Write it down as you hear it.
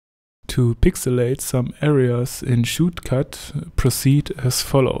To pixelate some areas in Shotcut, proceed as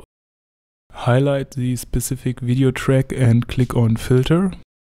follows. Highlight the specific video track and click on Filter.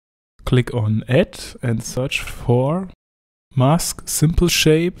 Click on Add and search for Mask Simple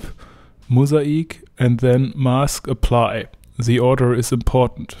Shape, Mosaic, and then Mask Apply. The order is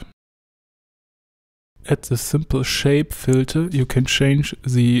important. At the Simple Shape filter, you can change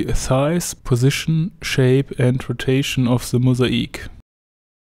the size, position, shape, and rotation of the mosaic.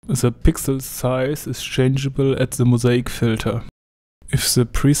 The pixel size is changeable at the mosaic filter. If the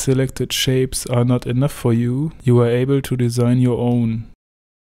pre-selected shapes are not enough for you, you are able to design your own.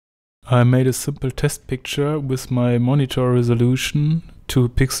 I made a simple test picture with my monitor resolution to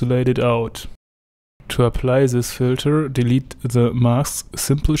pixelate it out. To apply this filter, delete the Mask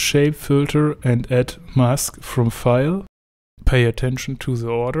Simple Shape filter and add Mask from File. Pay attention to the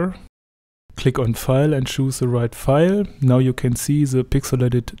order. Click on File and choose the right file. Now you can see the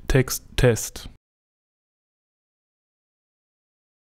pixelated text test.